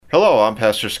Hello, I'm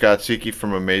Pastor Scott Seeke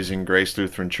from Amazing Grace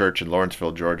Lutheran Church in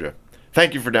Lawrenceville, Georgia.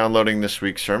 Thank you for downloading this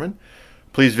week's sermon.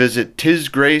 Please visit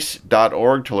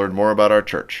tisgrace.org to learn more about our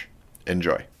church.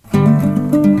 Enjoy.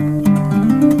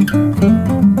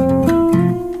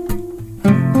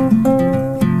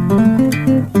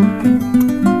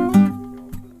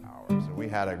 We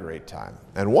had a great time.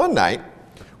 And one night,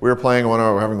 we were having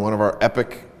one of our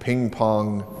epic ping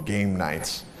pong game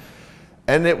nights.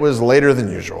 And it was later than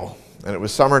usual. And it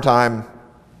was summertime,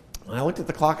 and I looked at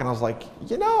the clock and I was like, it's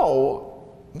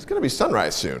going to be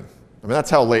sunrise soon. I mean,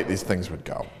 that's how late these things would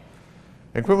go.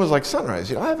 And Quinn was like,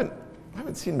 sunrise? I haven't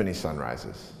seen many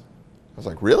sunrises. I was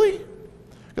like, really?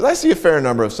 Because I see a fair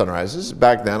number of sunrises.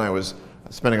 Back then, I was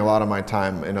spending a lot of my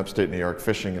time in upstate New York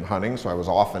fishing and hunting, so I was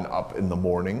often up in the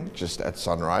morning, just at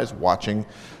sunrise, watching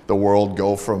the world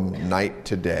go from night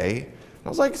to day. And I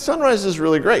was like, sunrise is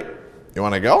really great. You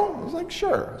want to go? I was like,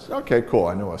 sure. I said, okay, cool,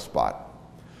 I know a spot.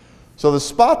 So the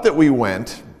spot that we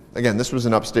went, again, this was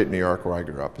in upstate New York where I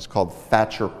grew up, is called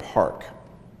Thatcher Park.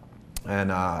 And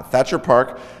Thatcher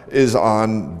Park is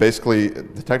on, basically,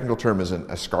 the technical term is an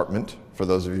escarpment, for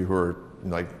those of you who are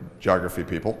like geography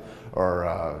people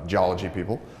or geology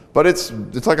people. But it's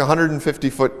like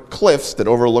 150-foot cliffs that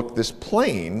overlook this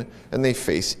plain, and they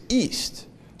face east.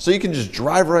 So you can just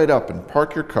drive right up and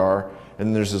park your car,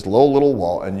 and there's this low little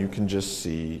wall, and you can just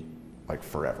see like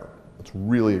forever. It's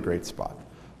really a great spot.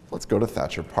 Let's go to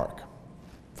Thatcher Park.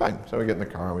 Fine. So we get in the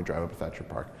car and we drive up to Thatcher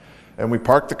Park. And we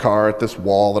park the car at this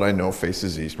wall that I know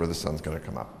faces east where the sun's going to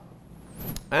come up.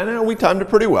 And we timed it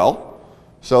pretty well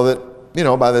so that,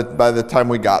 by the time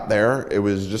we got there, it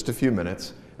was just a few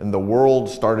minutes, and the world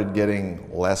started getting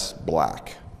less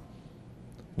black.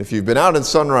 If you've been out in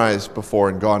sunrise before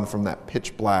and gone from that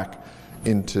pitch black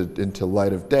into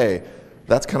light of day,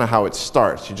 that's kind of how it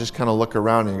starts. You just kind of look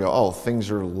around and you go, oh, things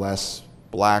are less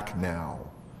black now.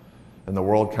 And the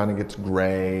world kind of gets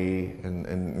gray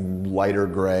and lighter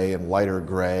gray,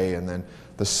 and then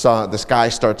the sky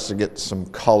starts to get some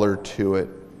color to it.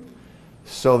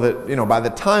 So that, by the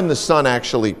time the sun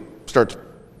actually starts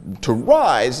to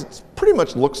rise, it pretty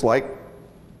much looks like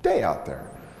day out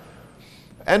there.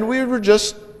 And we were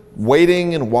just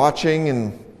waiting and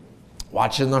watching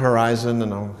the horizon,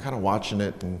 and I'm kind of watching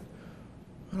it, and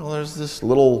there's this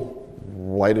little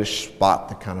whitish spot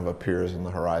that kind of appears in the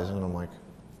horizon, and I'm like,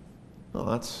 oh,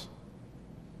 that's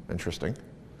interesting.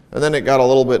 And then it got a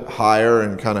little bit higher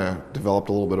and kind of developed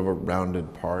a little bit of a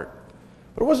rounded part.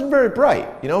 But it wasn't very bright.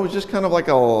 It was just kind of like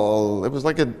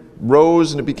it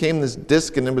rose and it became this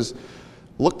disc, and it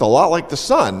looked a lot like the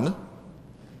sun,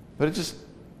 but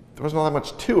there wasn't all that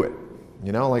much to it.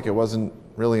 Like it wasn't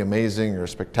really amazing or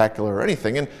spectacular or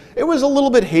anything. And it was a little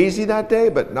bit hazy that day,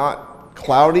 but not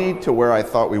cloudy to where I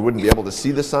thought we wouldn't be able to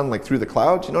see the sun like through the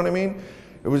clouds, you know what I mean?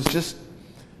 It was just,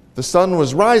 the sun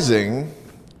was rising,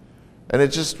 and it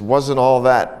just wasn't all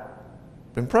that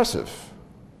impressive.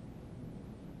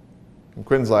 And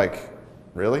Quinn's like,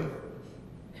 really?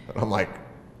 And I'm like,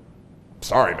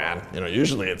 sorry, man.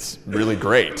 Usually it's really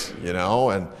great,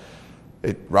 and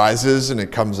it rises and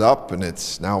it comes up and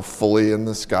it's now fully in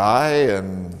the sky,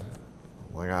 and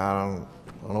I'm like, I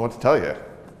don't know what to tell you.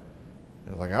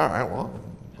 And like, all right, well,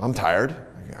 I'm tired.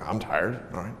 I'm tired.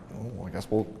 All right, well, I guess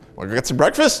we'll go get some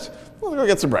breakfast. We'll go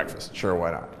get some breakfast. Sure,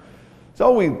 why not?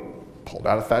 So we pulled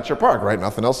out of Thatcher Park, right?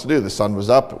 Nothing else to do. The sun was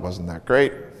up. It wasn't that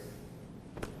great.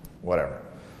 Whatever.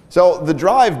 So the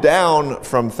drive down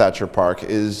from Thatcher Park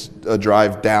is a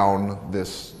drive down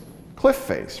this cliff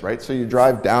face, right? So you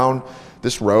drive down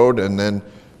this road, and then,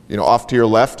 off to your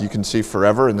left, you can see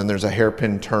forever, and then there's a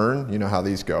hairpin turn. You know how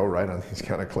these go, right, on these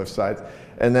kind of cliff sides.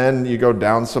 And then you go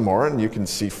down some more, and you can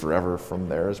see forever from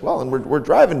there as well. And we're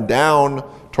driving down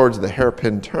towards the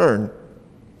hairpin turn,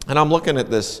 and I'm looking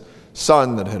at this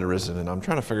sun that had arisen, and I'm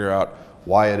trying to figure out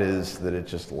why it is that it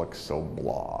just looks so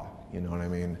blah. You know what I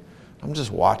mean? I'm just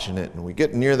watching it, and we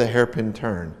get near the hairpin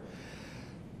turn,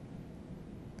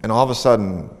 and all of a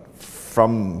sudden,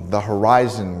 from the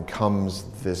horizon comes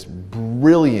this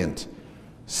brilliant,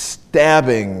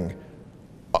 stabbing,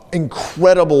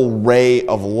 incredible ray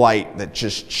of light that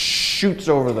just shoots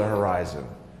over the horizon.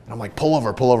 And I'm like, pull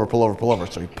over.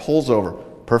 So he pulls over,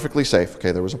 perfectly safe.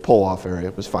 Okay, there was a pull-off area,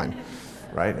 it was fine,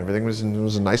 right? Everything was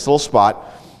a nice little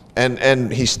spot. And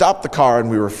he stopped the car, and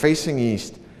we were facing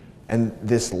east, and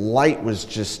this light was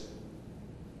just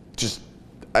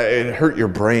it hurt your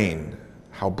brain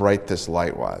how bright this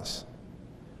light was.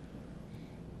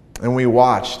 And we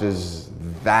watched as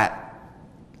that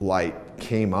light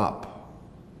came up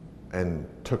and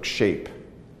took shape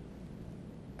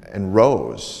and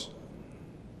rose.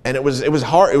 And it was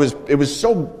hard. It was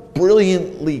so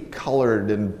brilliantly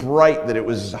colored and bright that it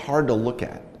was hard to look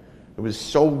at. It was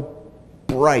so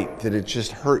bright that it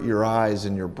just hurt your eyes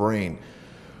and your brain.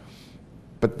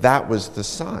 But that was the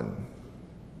sun.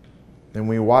 And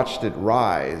we watched it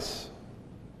rise.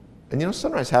 And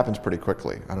sunrise happens pretty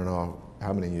quickly. I don't know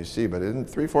how many you see, but in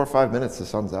 3, 4, 5 minutes, the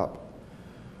sun's up.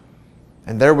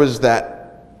 And there was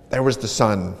the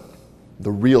sun,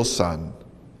 the real sun.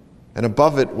 And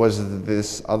above it was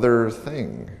this other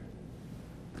thing.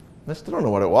 I still don't know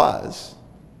what it was.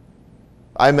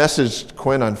 I messaged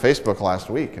Quinn on Facebook last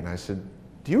week and I said,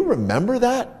 "Do you remember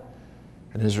that?"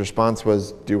 And his response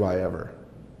was, "Do I ever?"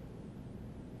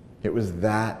 It was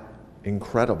that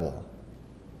incredible.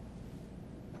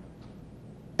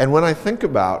 And when I think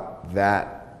about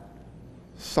that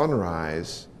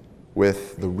sunrise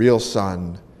with the real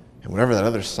sun and whatever that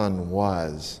other sun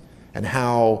was, and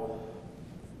how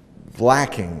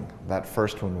lacking that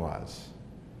first one was,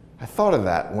 I thought of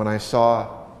that when I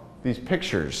saw these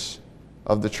pictures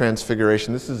of the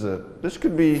Transfiguration. This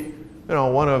could be,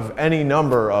 one of any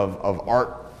number of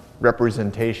art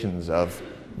representations of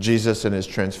Jesus and his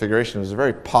Transfiguration. It was a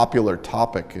very popular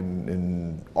topic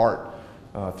in art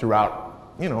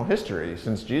throughout history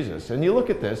since Jesus. And you look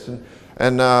at this,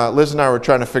 and Liz and I were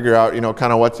trying to figure out,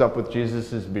 kind of what's up with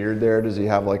Jesus' beard there. Does he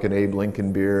have like an Abe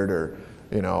Lincoln beard, or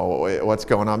what's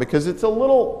going on? Because it's a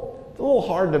little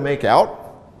hard to make out,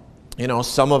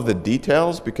 some of the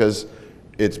details because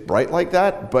it's bright like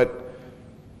that. But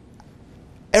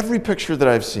every picture that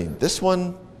I've seen, this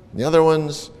one, the other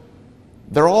ones,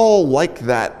 they're all like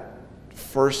that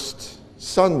first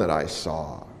sun that I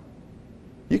saw.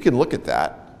 You can look at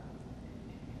that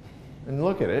and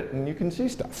look at it and you can see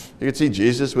stuff. You can see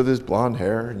Jesus with his blonde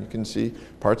hair, and you can see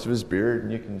parts of his beard,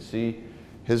 and you can see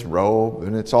his robe,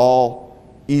 and it's all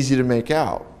easy to make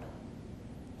out.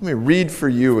 Let me read for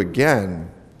you again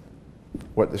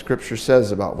what the scripture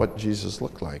says about what Jesus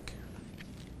looked like.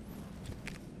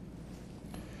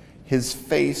 His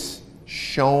face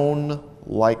shone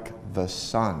like the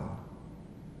sun,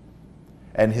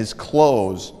 and his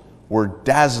clothes were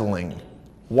dazzling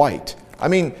white. I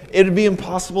mean, it'd be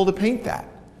impossible to paint that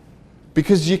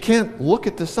because you can't look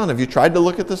at the sun. Have you tried to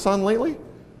look at the sun lately?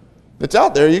 It's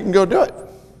out there. You can go do it.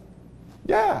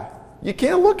 Yeah, you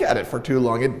can't look at it for too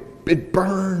long. It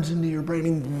burns into your brain. I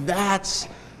mean, that's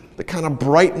the kind of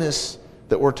brightness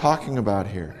that we're talking about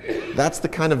here. That's the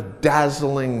kind of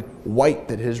dazzling white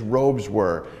that his robes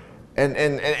were. And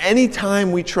any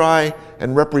time we try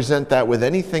and represent that with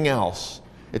anything else,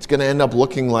 it's going to end up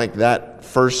looking like that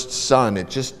first sun. It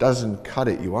just doesn't cut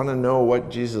it. You want to know what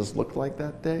Jesus looked like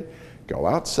that day? Go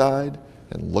outside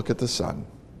and look at the sun.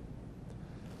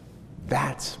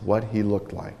 That's what he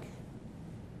looked like.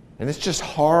 And it's just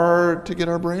hard to get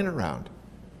our brain around.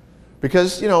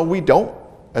 Because, we don't,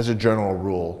 as a general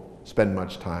rule, spend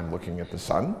much time looking at the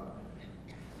sun.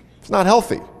 It's not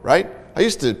healthy, right? I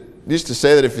used to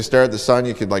say that if you stare at the sun,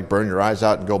 you could burn your eyes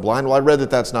out and go blind. Well, I read that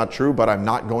that's not true, but I'm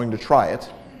not going to try it,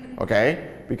 okay?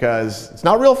 Because it's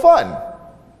not real fun.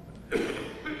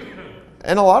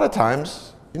 And a lot of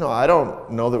times, I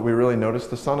don't know that we really notice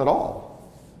the sun at all.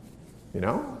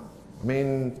 I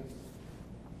mean,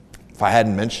 if I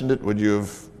hadn't mentioned it, would you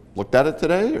have looked at it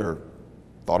today or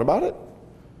thought about it?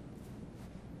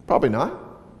 Probably not.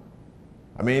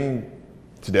 I mean,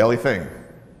 it's a daily thing.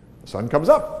 The sun comes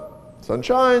up, sun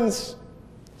shines,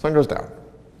 sun goes down.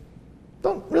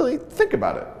 Don't really think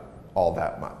about it all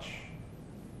that much,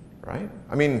 right?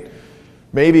 I mean,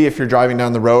 maybe if you're driving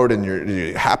down the road and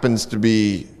it happens to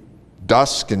be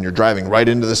dusk and you're driving right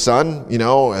into the sun,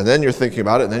 and then you're thinking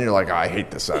about it, and then you're like, I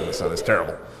hate the sun is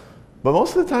terrible. But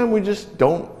most of the time we just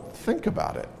don't think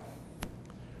about it.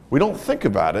 We don't think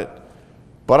about it,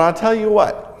 but I'll tell you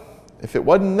what, if it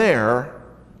wasn't there,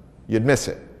 you'd miss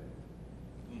it.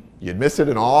 You'd miss it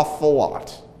an awful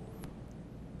lot.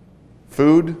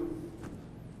 Food,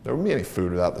 there wouldn't be any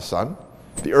food without the sun.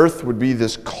 The earth would be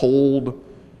this cold,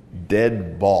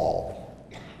 dead ball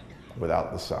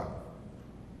without the sun.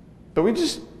 But we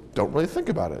just don't really think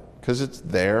about it because it's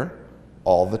there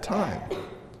all the time.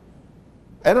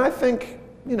 And I think,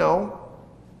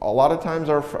 a lot of times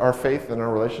our faith and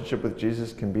our relationship with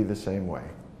Jesus can be the same way.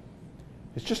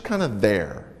 It's just kind of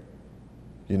there,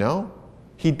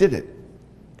 He did it.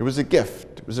 It was a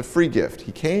gift. It was a free gift.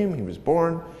 He came, he was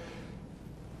born,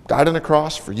 died on a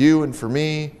cross for you and for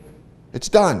me. It's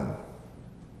done.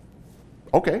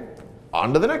 Okay,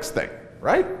 on to the next thing,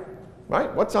 right?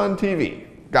 Right? What's on TV?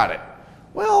 Got it.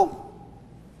 Well,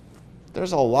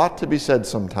 there's a lot to be said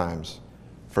sometimes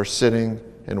for sitting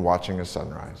and watching a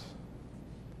sunrise.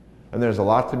 And there's a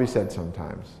lot to be said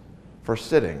sometimes for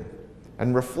sitting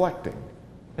and reflecting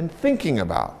and thinking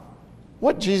about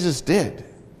what Jesus did,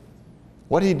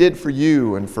 what he did for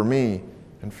you and for me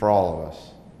and for all of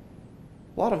us.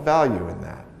 A lot of value in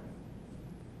that.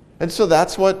 And so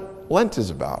that's what Lent is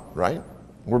about, right?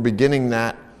 We're beginning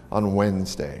that on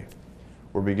Wednesday.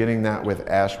 We're beginning that with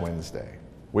Ash Wednesday,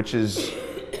 which is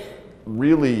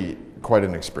really quite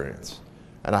an experience.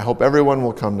 And I hope everyone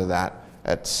will come to that.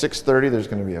 At 6:30, there's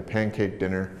going to be a pancake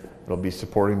dinner. It'll be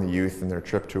supporting the youth in their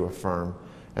trip to Affirm.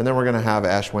 And then we're going to have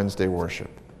Ash Wednesday worship.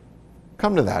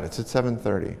 Come to that. It's at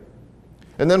 7:30.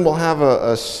 And then we'll have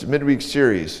a midweek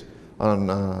series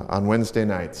on Wednesday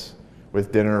nights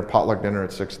with potluck dinner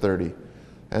at 6:30.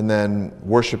 And then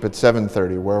worship at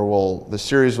 7:30, where the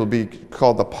series will be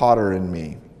called The Potter in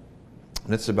Me.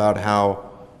 And it's about how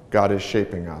God is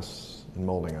shaping us and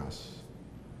molding us.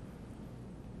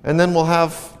 And then we'll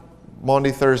have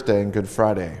Maundy Thursday and Good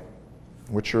Friday,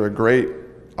 which are a great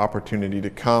opportunity to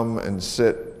come and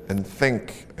sit and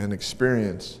think and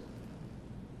experience,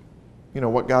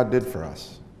 what God did for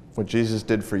us, what Jesus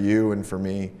did for you and for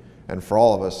me and for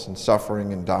all of us, in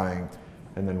suffering and dying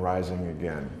and then rising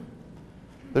again.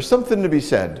 There's something to be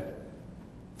said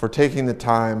for taking the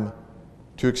time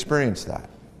to experience that.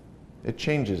 It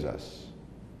changes us.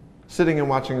 Sitting and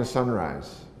watching the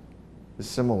sunrise is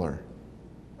similar.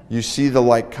 You see the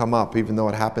light come up, even though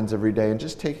it happens every day, and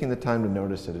just taking the time to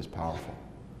notice it is powerful.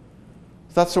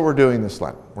 So that's what we're doing this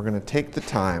Lent. We're going to take the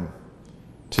time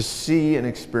to see and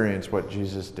experience what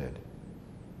Jesus did.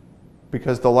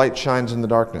 Because the light shines in the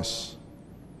darkness.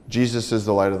 Jesus is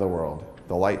the light of the world.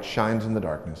 The light shines in the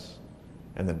darkness,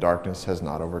 and the darkness has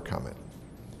not overcome it.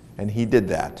 And he did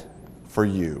that for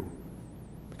you,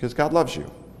 because God loves you.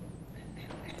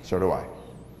 So do I.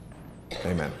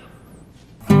 Amen.